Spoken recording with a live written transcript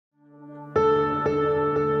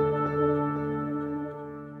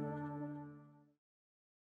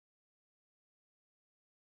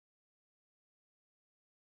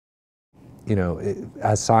you know,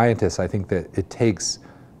 as scientists, I think that it takes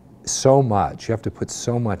so much. You have to put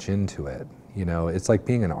so much into it. You know, it's like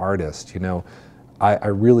being an artist. You know, I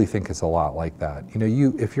really think it's a lot like that. You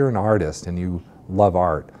know, if you're an artist and you love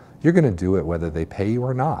art, you're going to do it whether they pay you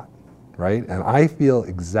or not, right? And I feel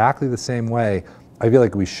exactly the same way. I feel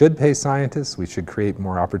like we should pay scientists. We should create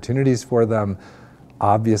more opportunities for them.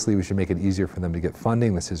 Obviously, we should make it easier for them to get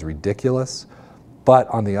funding. This is ridiculous. But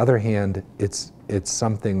on the other hand, it's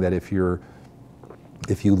something that if you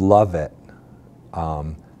love it,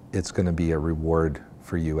 it's going to be a reward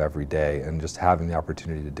for you every day, and just having the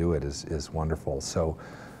opportunity to do it is wonderful. So,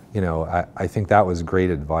 you know, I think that was great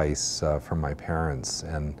advice from my parents,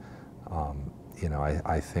 and you know,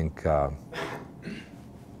 I think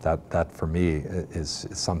that for me is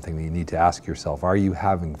something that you need to ask yourself: are you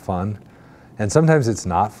having fun? And sometimes it's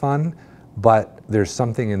not fun, but there's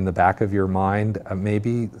something in the back of your mind,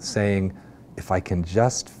 maybe saying, if I can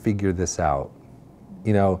just figure this out,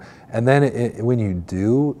 you know. And then when you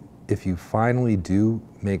do, if you finally do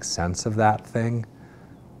make sense of that thing,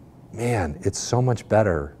 man, it's so much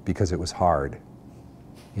better because it was hard.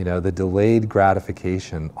 You know, the delayed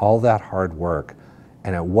gratification, all that hard work,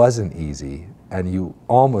 and it wasn't easy, and you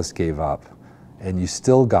almost gave up, and you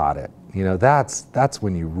still got it. You know, that's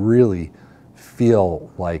when you really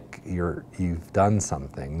feel like you've done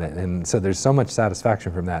something. And so there's so much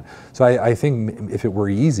satisfaction from that. So I think if it were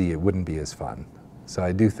easy, it wouldn't be as fun. So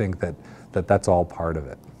I do think that that's all part of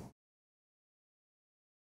it.